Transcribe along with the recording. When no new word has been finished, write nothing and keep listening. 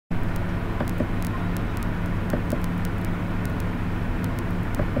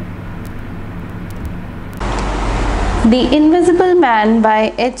The Invisible Man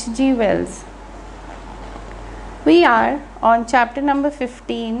by H.G. Wells. We are on chapter number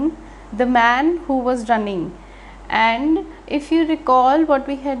 15, The Man Who Was Running. And if you recall, what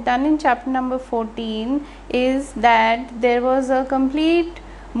we had done in chapter number 14 is that there was a complete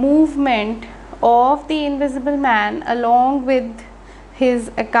movement of the Invisible Man along with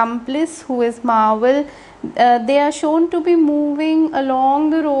his accomplice, who is Marvel. They are shown to be moving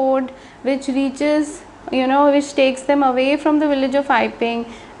along the road which reaches, which takes them away from the village of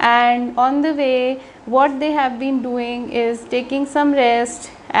Iping, and on the way what they have been doing is taking some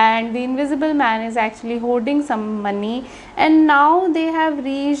rest, and the Invisible Man is actually hoarding some money. And now they have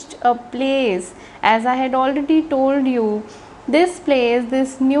reached a place, as I had already told you, this place,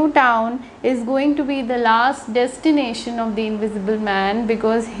 this new town, is going to be the last destination of the Invisible Man,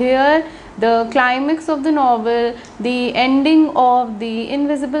 because here the climax of the novel, the ending of the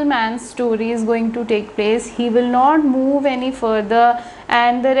Invisible Man's story is going to take place. He will not move any further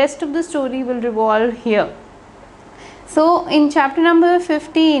and the rest of the story will revolve here. So in chapter number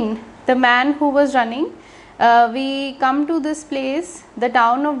 15, The Man Who Was Running, we come to this place, the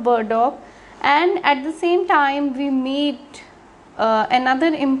town of Burdock, and at the same time we meet another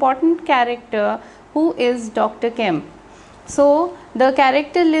important character, who is Dr. Kemp. So the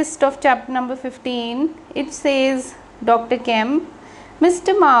character list of chapter number 15, it says Dr. Kemp,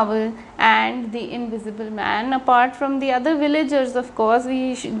 Mr. Marvel and the Invisible Man. Apart from the other villagers, of course,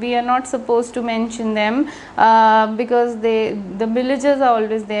 we are not supposed to mention them because the villagers are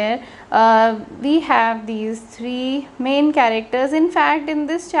always there. We have these three main characters. In fact, in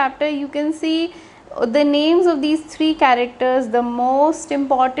this chapter you can see the names of these three characters, the most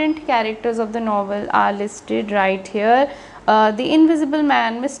important characters of the novel, are listed right here. The Invisible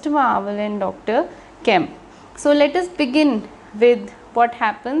Man, Mr. Marvel and Dr. Kemp. So let us begin with what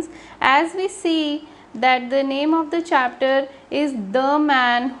happens. As we see that the name of the chapter is The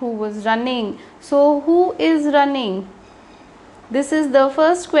Man Who Was Running. So who is running? This is the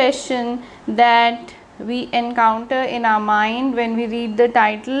first question that we encounter in our mind when we read the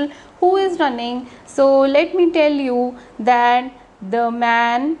title. Who is running? So let me tell you that the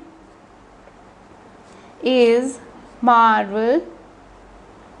man is Marvel,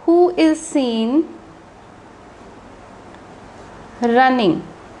 who is seen running.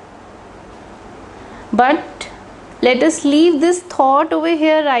 But let us leave this thought over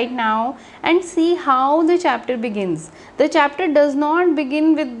here right now and see how the chapter begins. The chapter does not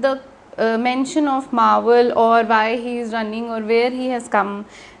begin with the mention of Marvel or why he is running or where he has come.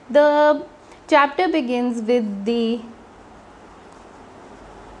 The chapter begins with the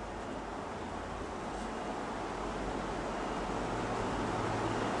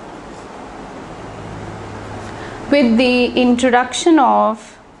introduction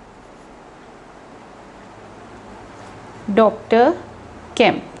of Dr.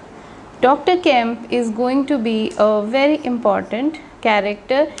 Kemp. Dr. Kemp is going to be a very important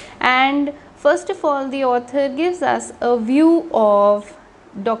character, and first of all the author gives us a view of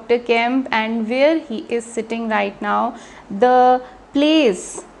Dr. Kemp and where he is sitting right now. The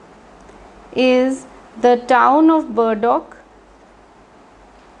place is the town of Burdock,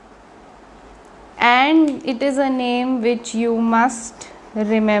 and it is a name which you must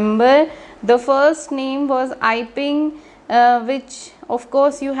remember. The first name was Iping, which of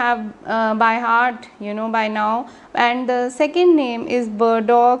course you have by heart, by now, and the second name is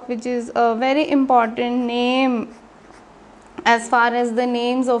Burdock, which is a very important name as far as the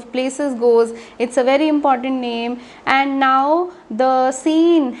names of places goes. It's a very important name. And now the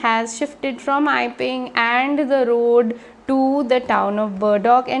scene has shifted from Iping and the road to the town of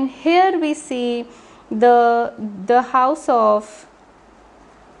Burdock, and here we see the house of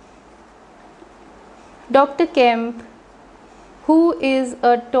Dr. Kemp, who is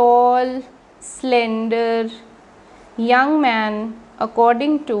a tall, slender young man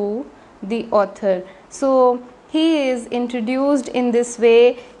according to the author. So he is introduced in this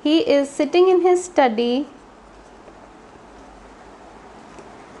way. He is sitting in his study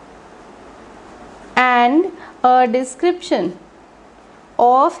and a description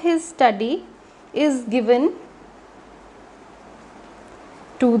of his study is given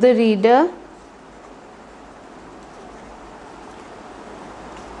to the reader,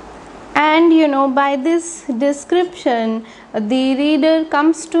 and by this description the reader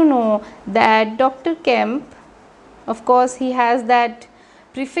comes to know that Dr. Kemp, of course he has that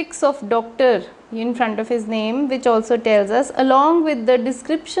prefix of doctor in front of his name, which also tells us, along with the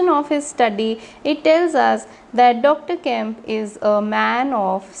description of his study, it tells us that Dr. Kemp is a man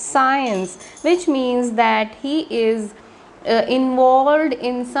of science, which means that he is involved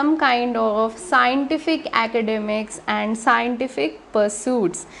in some kind of scientific academics and scientific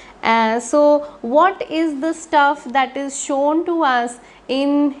pursuits. So what is the stuff that is shown to us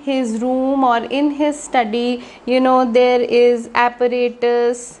in his room or in his study? There is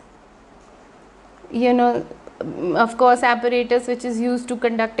apparatus, of course apparatus which is used to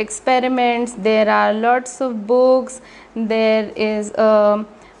conduct experiments. There are lots of books, there is a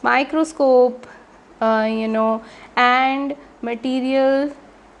microscope, and material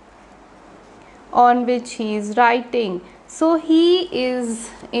on which he is writing. So he is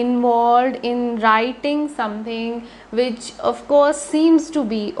involved in writing something which of course seems to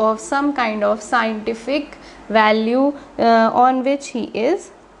be of some kind of scientific value, on which he is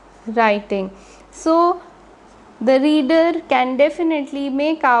writing. So the reader can definitely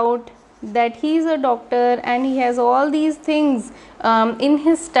make out that he is a doctor and he has all these things in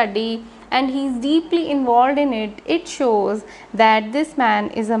his study and he is deeply involved in it. It shows that this man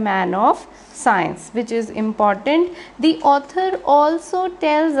is a man of science, which is important. The author also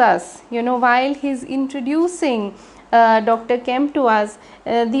tells us, while he is introducing Dr. Kemp to us,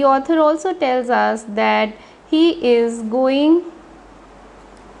 the author also tells us that he is going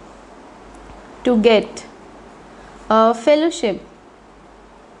to get a fellowship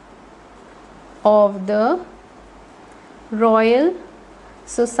of the Royal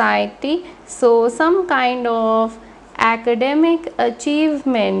Society. So some kind of academic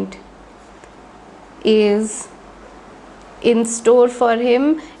achievement is in store for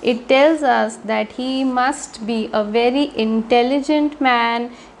him. It tells us that he must be a very intelligent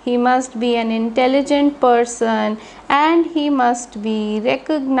man, he must be an intelligent person, and he must be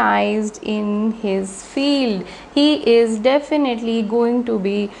recognized in his field. He is definitely going to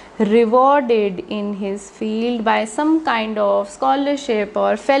be rewarded in his field by some kind of scholarship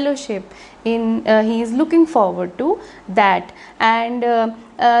or fellowship. He is looking forward to that. And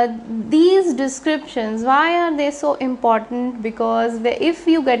these descriptions, why are they so important? Because if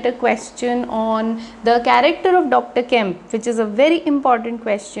you get a question on the character of Dr. Kemp, which is a very important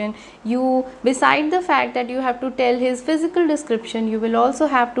question, you, beside the fact that you have to tell his physical description, you will also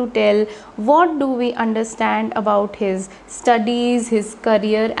have to tell what do we understand about his studies, his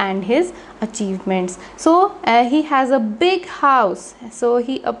career and his achievements. So he has a big house, so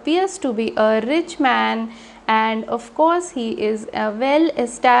he appears to be a rich man, and of course he is a well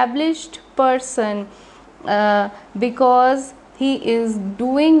established person because he is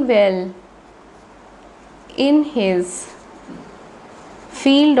doing well in his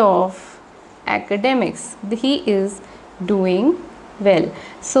field of academics. He is doing well.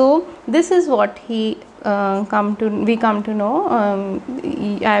 So this is what we come to know.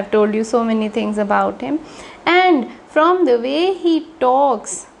 I have told you so many things about him, and from the way he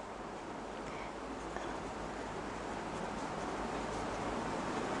talks,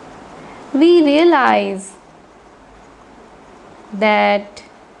 we realize that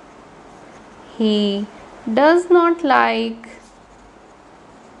he does not like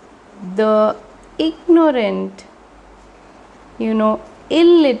the ignorant,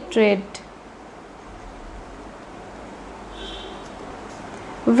 illiterate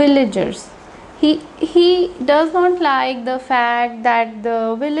villagers. He does not like the fact that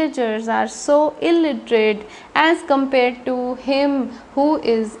the villagers are so illiterate as compared to him, who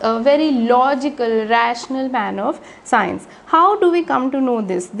is a very logical, rational man of science. How do we come to know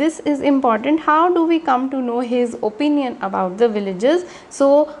this? This is important. How do we come to know his opinion about the villagers?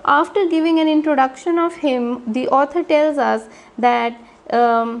 So after giving an introduction of him, the author tells us that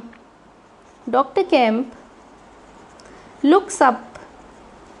Dr. Kemp looks up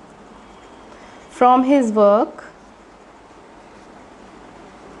from his work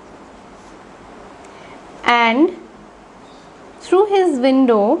and through his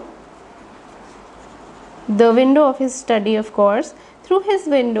window, the window of his study of course, through his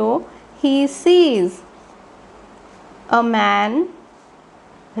window he sees a man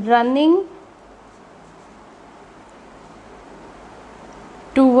running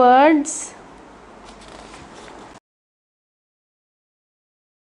towards